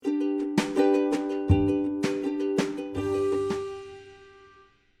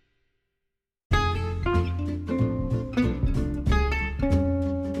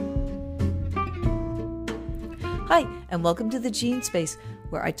and welcome to the Gene Space,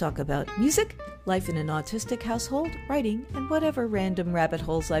 where I talk about music, life in an autistic household, writing, and whatever random rabbit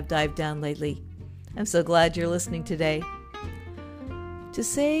holes I've dived down lately. I'm so glad you're listening today. To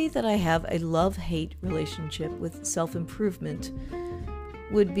say that I have a love-hate relationship with self-improvement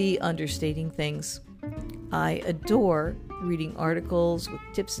would be understating things. I adore reading articles with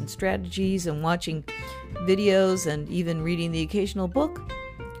tips and strategies and watching videos and even reading the occasional book,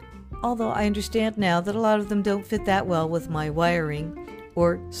 although I understand now that a lot of them don't fit that well with my wiring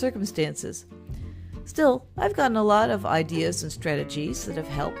or circumstances. Still, I've gotten a lot of ideas and strategies that have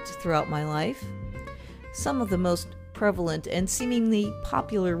helped throughout my life. Some of the most prevalent and seemingly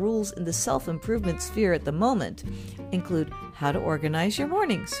popular rules in the self-improvement sphere at the moment include how to organize your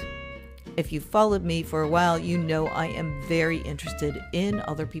mornings. If you've followed me for a while, you know I am very interested in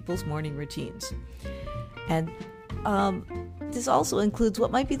other people's morning routines. And this also includes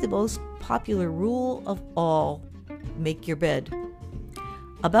what might be the most popular rule of all: make your bed,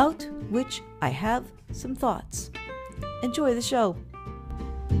 about which I have some thoughts. Enjoy the show.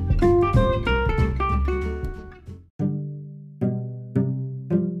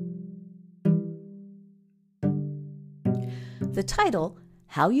 The title,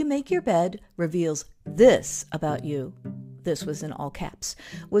 How You Make Your Bed, reveals this about you. This was in all caps,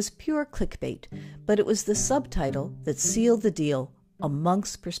 was pure clickbait, but it was the subtitle that sealed the deal: A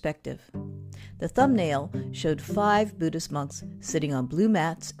Monk's Perspective. The thumbnail showed 5 Buddhist monks sitting on blue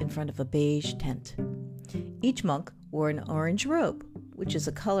mats in front of a beige tent. Each monk wore an orange robe, which is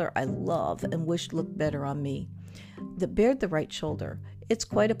a color I love and wished looked better on me, that bared the right shoulder. It's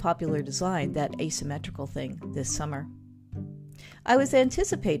quite a popular design, that asymmetrical thing, this summer. I was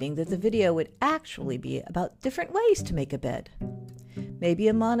anticipating that the video would actually be about different ways to make a bed. Maybe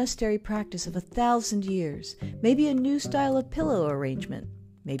a monastery practice of 1,000 years, maybe a new style of pillow arrangement,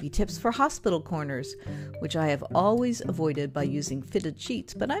 maybe tips for hospital corners, which I have always avoided by using fitted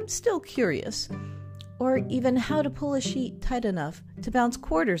sheets, but I'm still curious, or even how to pull a sheet tight enough to bounce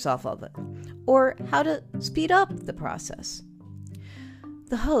quarters off of it, or how to speed up the process.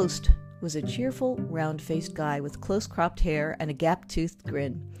 The host was a cheerful, round-faced guy with close-cropped hair and a gap-toothed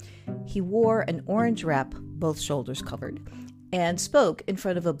grin. He wore an orange wrap, both shoulders covered, and spoke in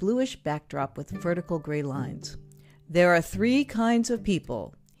front of a bluish backdrop with vertical gray lines. "There are 3 kinds of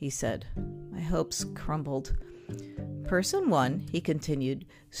people," he said. My hopes crumbled. "Person 1," he continued,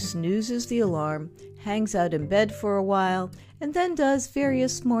 "snoozes the alarm, hangs out in bed for a while, and then does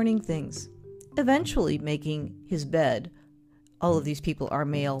various morning things, eventually making his bed." All of these people are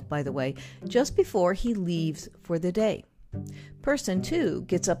male, by the way, just before he leaves for the day. Person 2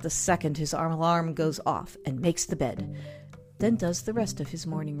 gets up the second his alarm goes off and makes the bed, then does the rest of his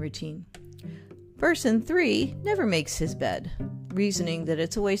morning routine. Person 3 never makes his bed, reasoning that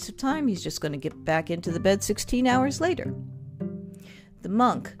it's a waste of time. He's just going to get back into the bed 16 hours later. The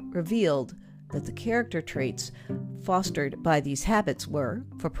monk revealed that the character traits fostered by these habits were,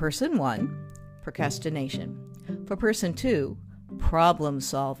 for person 1, procrastination, for person 2, problem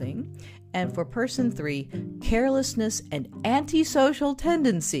solving, and for person 3, carelessness and antisocial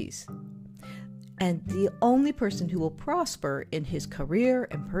tendencies. And the only person who will prosper in his career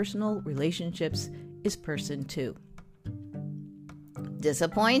and personal relationships is person 2.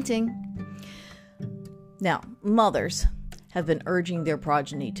 Disappointing. Now, mothers have been urging their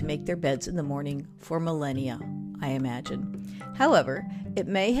progeny to make their beds in the morning for millennia, I imagine. However, it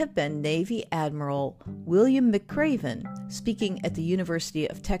may have been Navy Admiral William McRaven, speaking at the University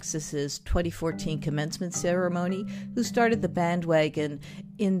of Texas's 2014 commencement ceremony, who started the bandwagon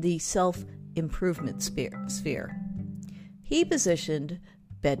in the self-improvement sphere. He positioned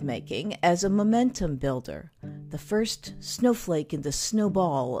bedmaking as a momentum builder, the first snowflake in the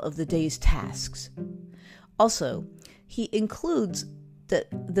snowball of the day's tasks. Also, he includes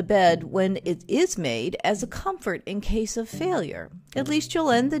the bed, when it is made, as a comfort in case of failure. At least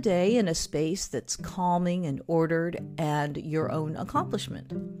you'll end the day in a space that's calming and ordered and your own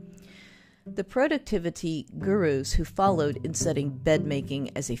accomplishment. The productivity gurus who followed in setting bed making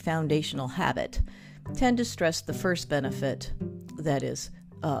as a foundational habit tend to stress the first benefit, that is,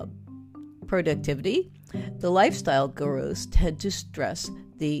 productivity. The lifestyle gurus tend to stress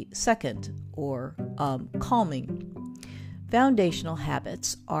the second, or calming. Foundational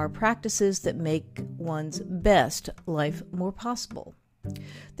habits are practices that make one's best life more possible.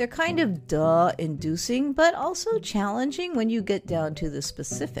 They're kind of duh-inducing, but also challenging when you get down to the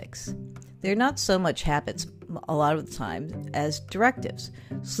specifics. They're not so much habits a lot of the time as directives.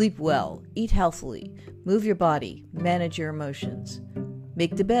 Sleep well, eat healthily, move your body, manage your emotions.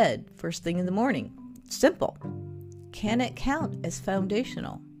 Make the bed first thing in the morning. Simple. Can it count as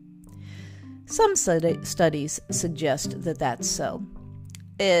foundational? Some studies suggest that that's so.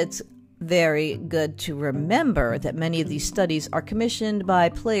 It's very good to remember that many of these studies are commissioned by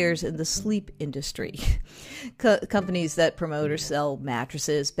players in the sleep industry, companies that promote or sell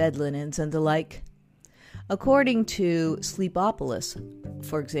mattresses, bed linens, and the like. According to Sleepopolis,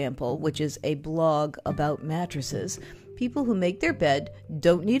 for example, which is a blog about mattresses, people who make their bed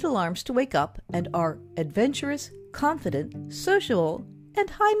don't need alarms to wake up and are adventurous, confident, sociable, and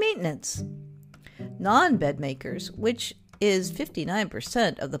high maintenance. Non-bed makers, which is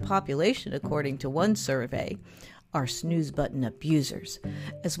 59% of the population according to one survey, are snooze button abusers,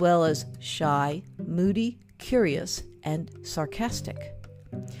 as well as shy, moody, curious, and sarcastic.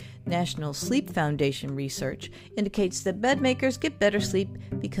 National Sleep Foundation research indicates that bed makers get better sleep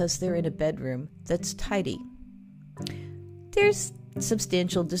because they're in a bedroom that's tidy. There's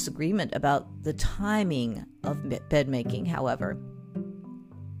substantial disagreement about the timing of bed making, however.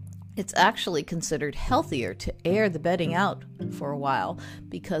 It's actually considered healthier to air the bedding out for a while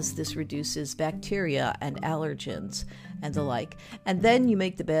because this reduces bacteria and allergens and the like. And then you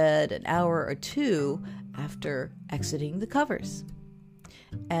make the bed an hour or two after exiting the covers.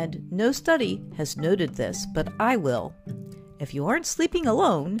 And no study has noted this, but I will. If you aren't sleeping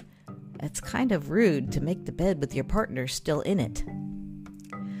alone, it's kind of rude to make the bed with your partner still in it.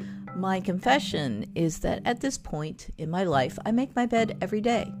 My confession is that at this point in my life, I make my bed every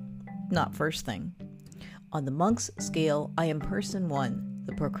day. Not first thing. On the Monk's scale, I am person 1,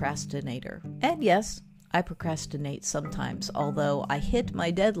 the procrastinator. And yes, I procrastinate sometimes, although I hit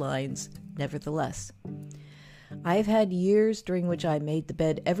my deadlines nevertheless. I have had years during which I made the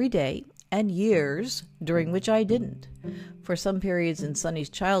bed every day, and years during which I didn't. For some periods in Sonny's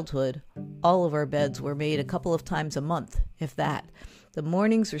childhood, all of our beds were made a couple of times a month, if that. The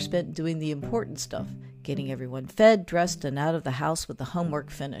mornings were spent doing the important stuff, getting everyone fed, dressed, and out of the house with the homework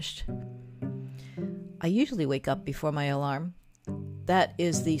finished. I usually wake up before my alarm. That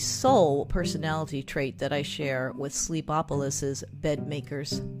is the sole personality trait that I share with Sleepopolis's bed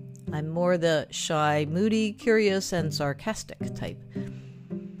makers. I'm more the shy, moody, curious, and sarcastic type.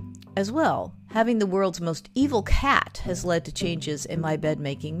 As well, having the world's most evil cat has led to changes in my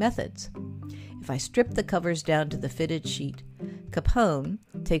bed-making methods. If I strip the covers down to the fitted sheet, Capone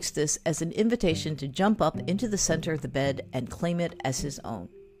takes this as an invitation to jump up into the center of the bed and claim it as his own.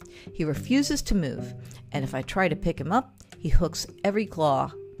 He refuses to move, and if I try to pick him up, he hooks every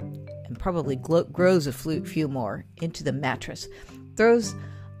claw, and probably grows a few more, into the mattress, throws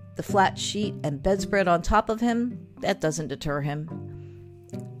the flat sheet and bedspread on top of him. That doesn't deter him.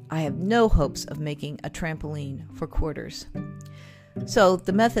 I have no hopes of making a trampoline for quarters. So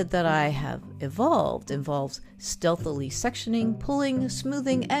the method that I have evolved involves stealthily sectioning, pulling,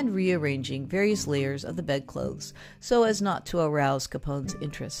 smoothing, and rearranging various layers of the bedclothes so as not to arouse Capone's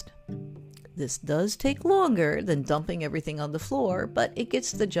interest. This does take longer than dumping everything on the floor, but it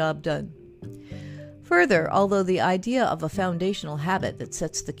gets the job done. Further, although the idea of a foundational habit that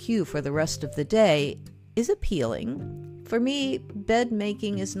sets the cue for the rest of the day is appealing, for me, bed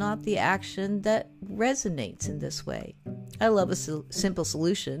making is not the action that resonates in this way. I love a simple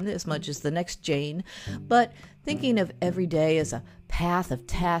solution as much as the next Jane, but thinking of every day as a path of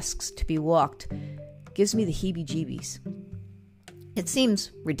tasks to be walked gives me the heebie-jeebies. It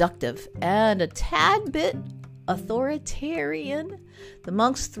seems reductive and a tad bit authoritarian. The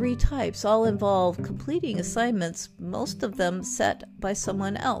Monk's 3 types all involve completing assignments, most of them set by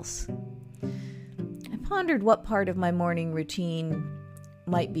someone else. I pondered what part of my morning routine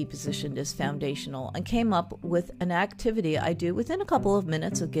might be positioned as foundational and came up with an activity I do within a couple of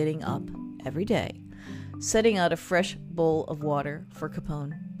minutes of getting up every day, setting out a fresh bowl of water for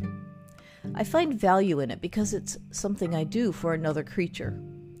Capone. I find value in it because it's something I do for another creature,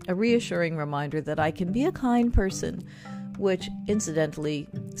 a reassuring reminder that I can be a kind person, which incidentally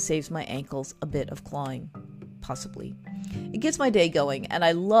saves my ankles a bit of clawing, possibly. It gets my day going, and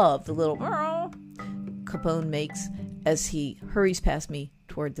I love the little Capone makes as he hurries past me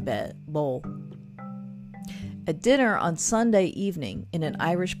toward the bowl. At dinner on Sunday evening in an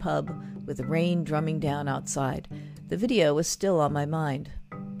Irish pub with the rain drumming down outside, the video was still on my mind.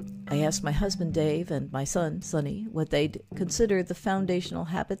 I asked my husband Dave and my son Sonny what they'd consider the foundational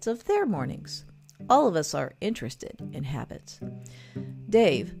habits of their mornings. All of us are interested in habits.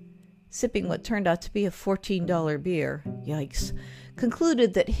 Dave, sipping what turned out to be a $14 beer, yikes,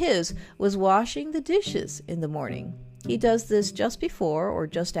 concluded that his was washing the dishes in the morning. He does this just before or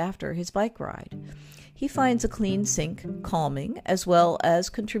just after his bike ride. He finds a clean sink calming as well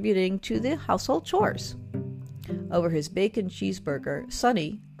as contributing to the household chores. Over his bacon cheeseburger,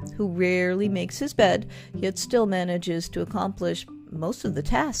 Sonny, who rarely makes his bed, yet still manages to accomplish most of the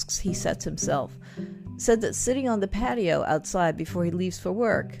tasks he sets himself. Said that sitting on the patio outside before he leaves for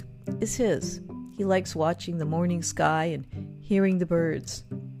work is his. He likes watching the morning sky and hearing the birds.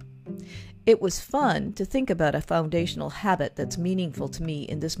 It was fun to think about a foundational habit that's meaningful to me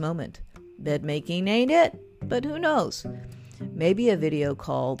in this moment. Bed making ain't it, but who knows? Maybe a video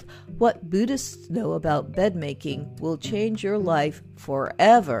called "What Buddhists Know About Bed Making Will Change Your Life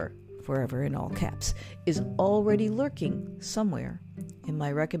Forever," forever in all caps, is already lurking somewhere in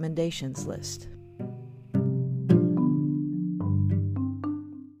my recommendations list.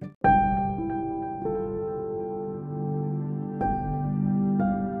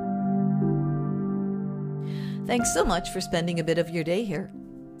 Thanks so much for spending a bit of your day here.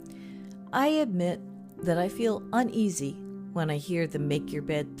 I admit that I feel uneasy when I hear the make your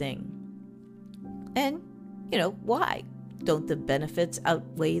bed thing. And, why? Don't the benefits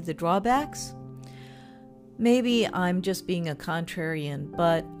outweigh the drawbacks? Maybe I'm just being a contrarian,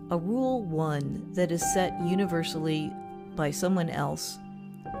 but a rule one that is set universally by someone else,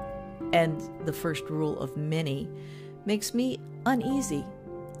 and the first rule of many, makes me uneasy.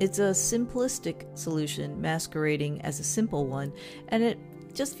 It's a simplistic solution masquerading as a simple one, and it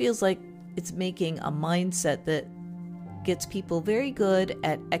just feels like it's making a mindset that gets people very good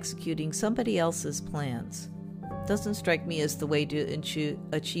at executing somebody else's plans. Doesn't strike me as the way to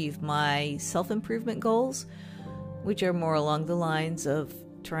achieve my self-improvement goals, which are more along the lines of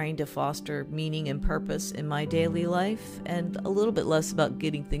trying to foster meaning and purpose in my daily life, and a little bit less about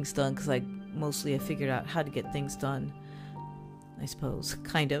getting things done, because I figured out how to get things done, I suppose,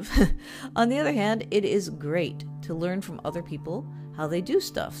 kind of. On the other hand, it is great to learn from other people how they do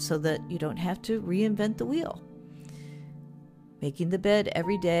stuff so that you don't have to reinvent the wheel. Making the bed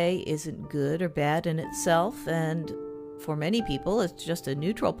every day isn't good or bad in itself, and for many people, it's just a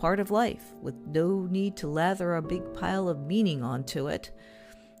neutral part of life with no need to lather a big pile of meaning onto it.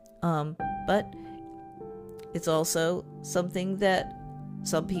 But it's also something that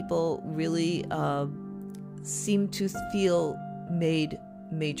some people really seem to feel made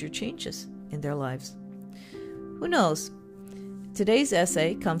major changes in their lives. Who knows? Today's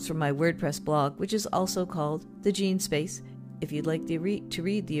essay comes from my WordPress blog, which is also called The Gene Space, if you'd like to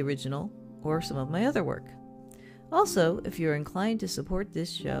read the original or some of my other work. Also, if you're inclined to support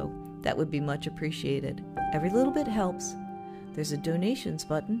this show, that would be much appreciated. Every little bit helps. There's a donations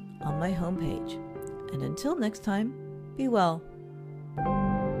button on my homepage. And until next time, be well.